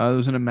 It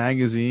was in a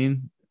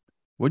magazine.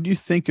 What do you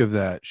think of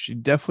that? She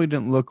definitely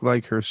didn't look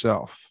like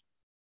herself.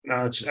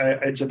 No,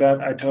 it's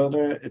about. I told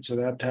her it's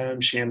about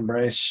time she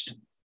embraced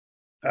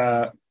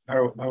her.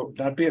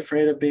 Not be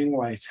afraid of being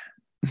white.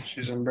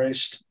 She's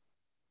embraced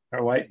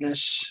her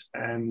whiteness,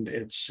 and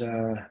it's.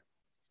 I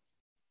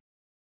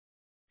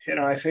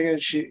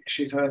figured she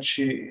thought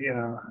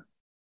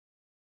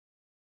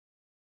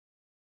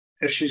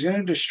if she's going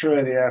to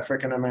destroy the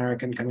African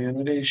American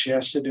community, she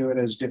has to do it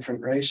as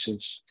different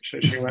races. So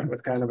she went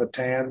with kind of a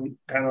tan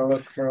kind of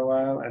look for a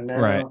while, and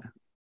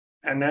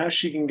now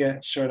she can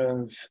get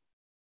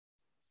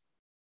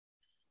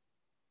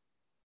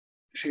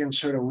she can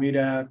sort of weed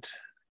out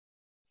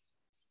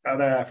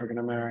other African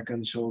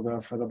Americans who will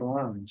go for the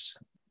blondes.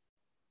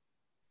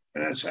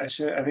 And I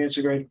think it's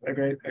a great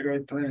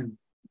plan.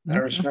 I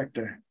respect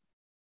her.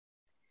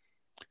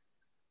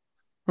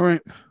 All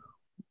right.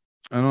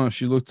 I don't know.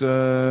 She looked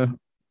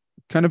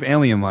kind of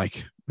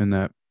alien-like in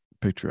that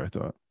picture, I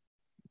thought.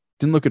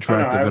 Didn't look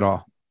attractive at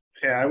all.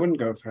 Yeah, I wouldn't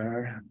go for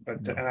her.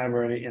 But and I've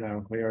already,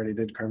 we already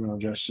did criminal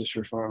justice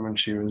reform, and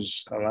she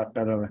was a lot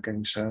better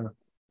looking. So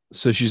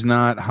she's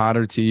not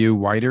hotter to you,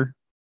 whiter?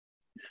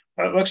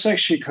 It looks like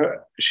she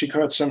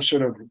caught some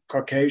sort of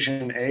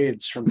Caucasian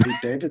AIDS from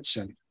Pete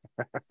Davidson.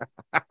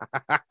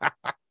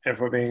 If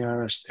we're being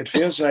honest, it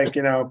feels like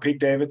Pete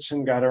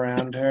Davidson got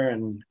around her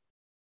and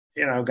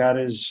got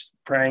his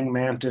praying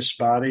mantis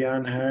body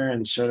on her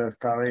and sort of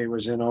probably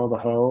was in all the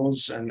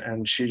holes,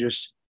 and she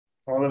just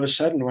all of a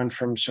sudden went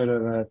from sort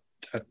of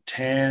a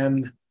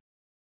tan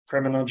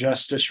criminal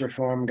justice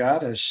reform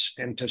goddess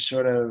into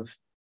sort of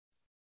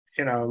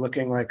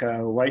looking like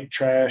a white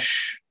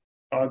trash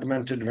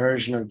augmented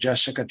version of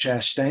Jessica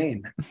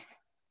Chastain.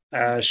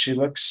 She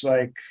looks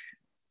like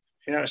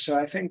so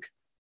I think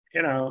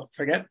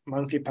forget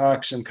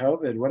monkeypox and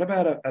COVID. What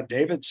about a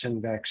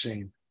Davidson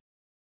vaccine?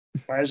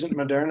 Why isn't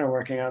Moderna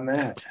working on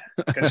that?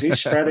 Because he's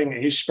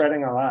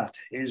spreading a lot.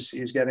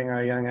 He's getting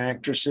our young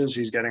actresses.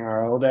 He's getting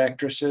our old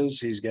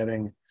actresses. He's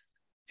getting,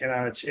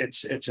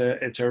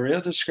 it's a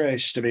real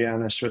disgrace, to be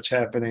honest. What's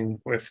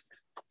happening with,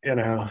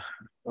 we're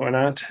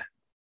not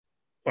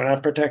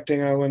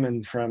protecting our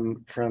women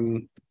from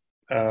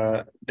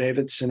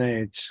Davidson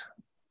AIDS.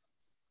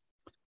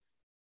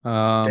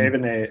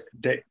 David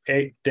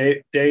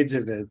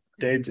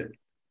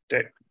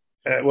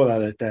we'll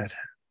edit that.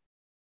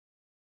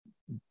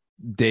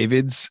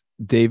 Davidson.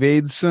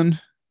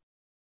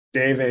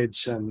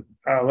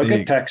 Look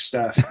at tech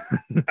stuff.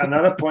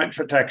 Another point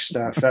for tech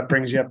stuff. That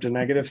brings you up to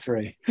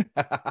 -3.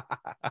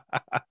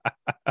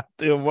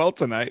 Doing well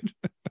tonight.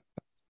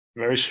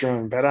 Very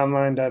strong.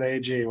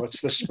 BetOnline.ag.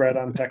 What's the spread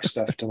on tech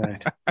stuff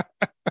tonight?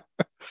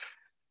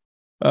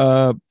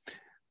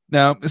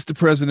 Now, Mr.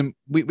 President,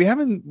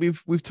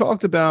 we've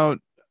talked about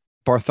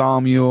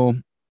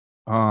Bartholomew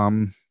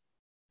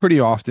pretty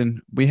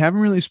often. We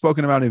haven't really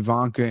spoken about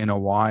Ivanka in a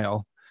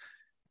while.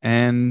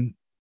 And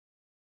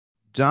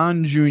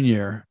Don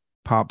Jr.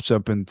 pops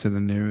up into the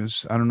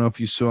news. I don't know if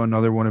you saw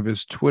another one of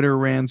his Twitter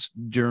rants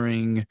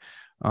during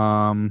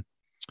it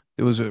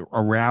was a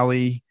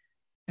rally,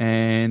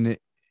 and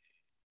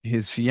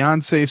his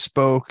fiance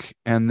spoke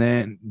and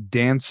then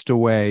danced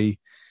away,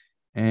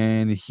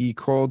 and he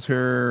called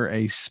her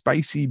a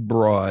spicy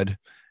broad,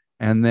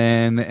 and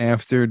then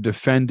after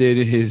defended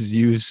his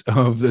use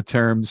of the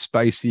term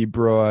spicy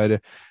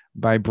broad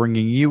by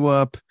bringing you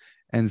up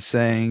and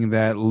saying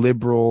that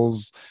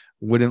liberals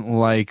wouldn't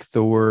like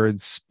the word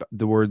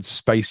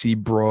spicy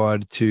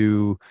broad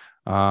to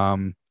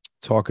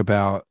talk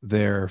about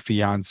their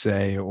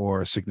fiance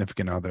or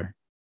significant other.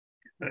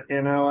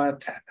 You know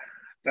what?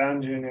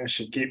 Don Jr.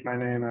 should keep my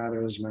name out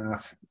of his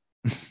mouth.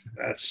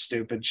 That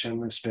stupid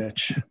chinless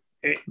bitch.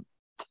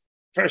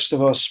 First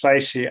of all,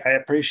 spicy. I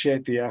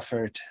appreciate the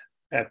effort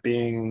at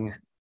being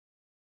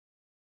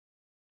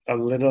a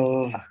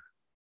little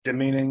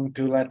demeaning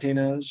to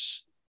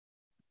Latinos,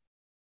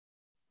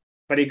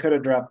 but he could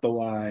have dropped the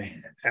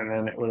Y, and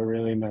then it would have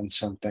really meant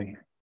something.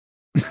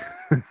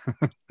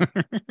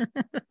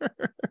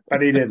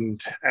 but he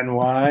didn't. And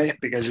why?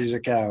 Because he's a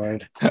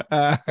coward.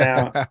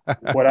 Now,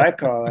 what I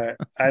call her,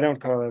 I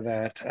don't call her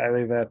that. I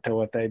leave that to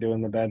what they do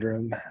in the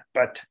bedroom.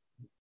 But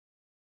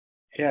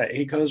yeah,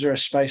 he calls her a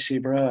spicy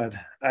broad.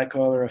 I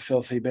call her a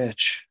filthy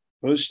bitch.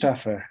 Who's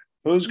tougher?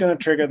 Who's going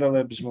to trigger the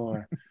libs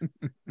more?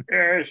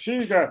 Yeah,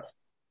 she's a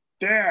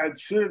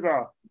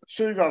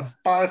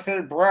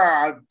spicy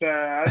broad,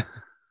 Dad.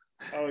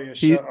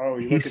 Oh,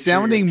 he's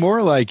sounding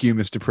more like you,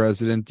 Mr.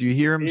 President. Do you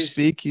hear him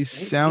speak? He's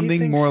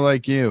sounding more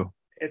like you.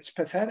 It's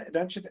pathetic,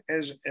 don't you?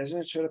 Isn't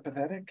it sort of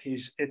pathetic?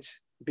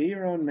 It's be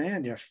your own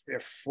man. You're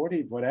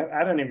 40, whatever.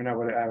 I don't even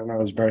know I don't know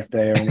his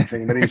birthday or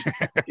anything, but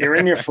you're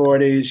in your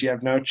 40s. You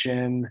have no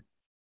chin.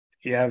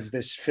 You have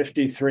this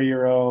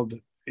 53-year-old,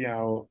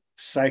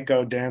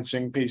 psycho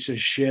dancing piece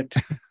of shit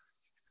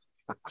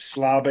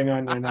slobbing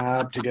on your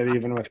knob to get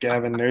even with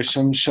Gavin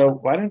Newsom. So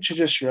why don't you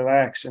just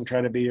relax and try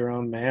to be your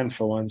own man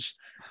for once?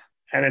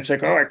 And it's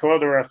like, oh, I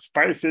called her a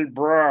spicy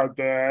broad,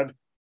 Dad.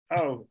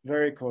 Oh,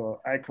 very cool.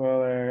 I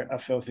call her a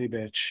filthy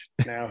bitch.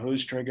 Now,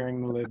 who's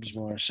triggering the libs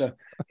more? So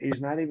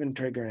he's not even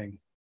triggering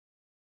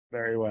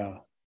very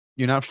well.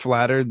 You're not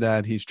flattered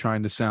that he's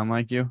trying to sound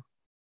like you?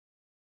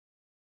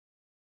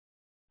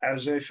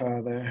 As a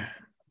father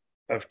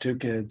of 2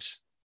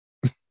 kids,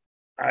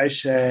 I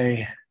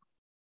say,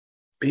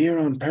 be your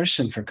own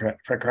person for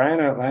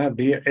crying out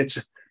loud.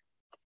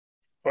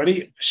 What do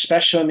you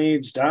special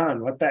needs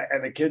Don? What that?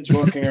 And the kid's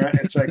walking around.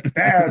 It's like,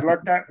 Dad,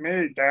 look at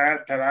me,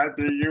 Dad. Can I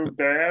be you,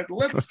 Dad?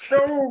 Let's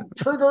go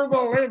trigger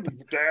the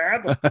libs,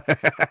 Dad.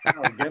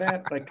 Get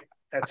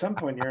at some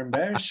point you're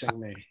embarrassing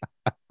me.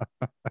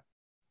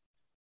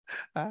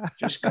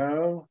 Just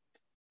go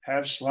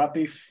have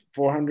sloppy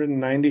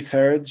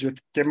 493rds with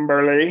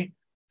Kimberly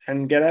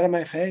and get out of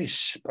my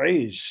face,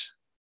 please.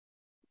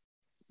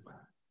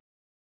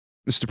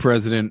 Mr.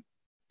 President,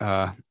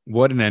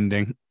 what an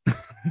ending.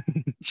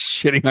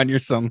 Shitting on your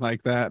son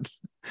like that.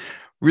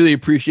 Really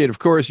appreciate, of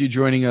course, you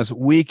joining us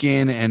week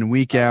in and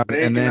week out.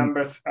 And then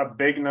a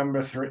big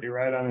number 3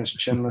 right on his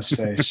chinless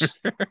face.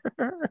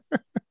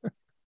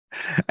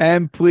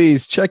 And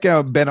please check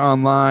out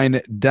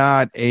betonline.ag,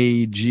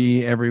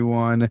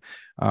 everyone.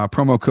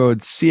 Promo code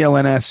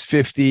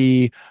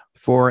CLNS50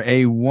 for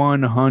a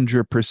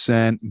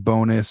 100%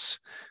 bonus.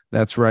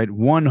 That's right,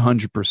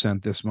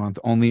 100% this month,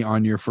 only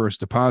on your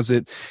first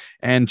deposit.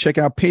 And check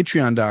out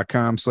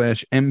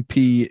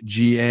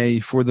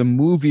patreon.com/MPGA for the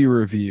movie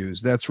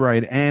reviews. That's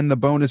right. And the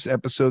bonus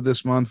episode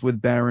this month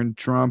with Barron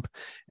Trump.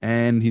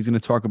 And he's going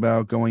to talk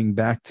about going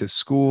back to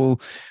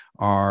school.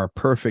 Our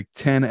Perfect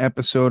 10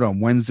 episode on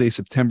Wednesday,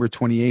 September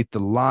 28th, the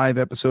live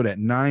episode at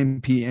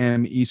 9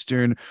 p.m.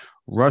 Eastern,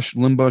 Rush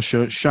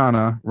Limbaugh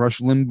Shana.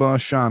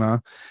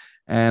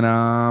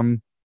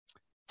 And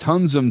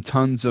tons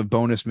of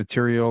bonus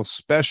material,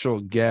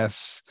 special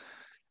guests,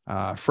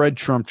 Fred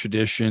Trump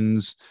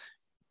traditions.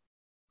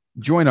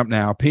 Join up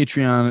now,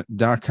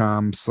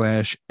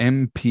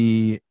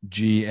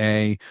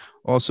 patreon.com/MPGA.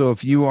 Also,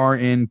 if you are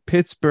in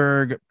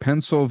Pittsburgh,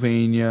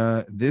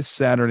 Pennsylvania, this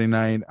Saturday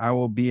night, I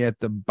will be at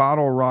the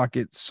Bottle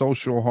Rocket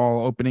Social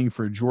Hall opening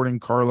for Jordan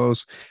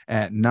Carlos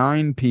at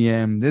 9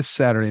 p.m. this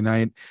Saturday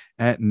night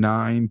at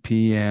 9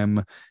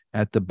 p.m.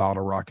 at the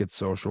Bottle Rocket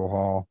Social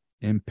Hall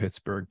in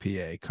Pittsburgh,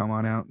 PA. Come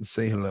on out and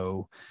say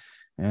hello.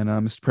 And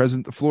Mr.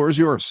 President, the floor is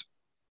yours.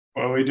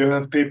 Well, we do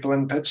have people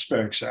in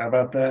Pittsburgh, so how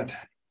about that?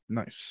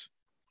 Nice.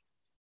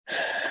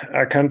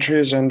 Our country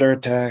is under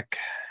attack,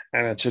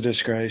 and it's a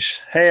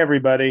disgrace. Hey,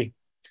 everybody.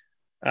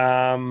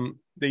 The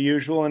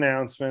usual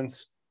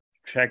announcements.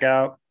 Check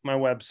out my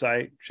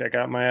website. Check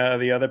out my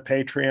the other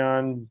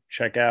Patreon.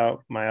 Check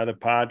out my other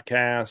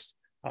podcast.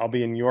 I'll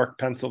be in York,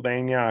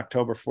 Pennsylvania,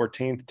 October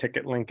 14th.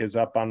 Ticket link is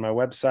up on my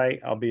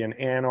website. I'll be in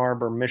Ann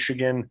Arbor,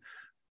 Michigan,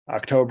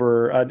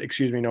 November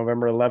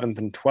 11th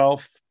and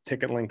 12th.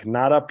 Ticket link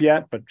not up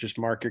yet, but just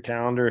mark your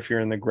calendar if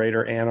you're in the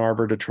greater Ann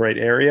Arbor, Detroit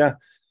area.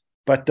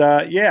 But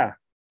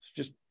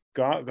just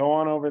go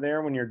on over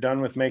there when you're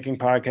done with making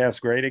podcasts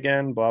great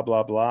again, blah,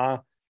 blah, blah.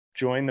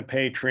 Join the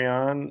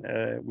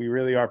Patreon. We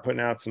really are putting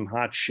out some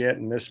hot shit,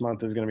 and this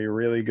month is going to be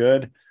really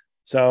good.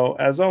 So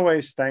as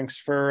always, thanks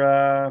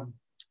for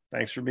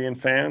being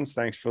fans.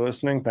 Thanks for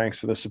listening. Thanks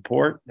for the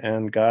support,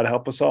 and God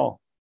help us all.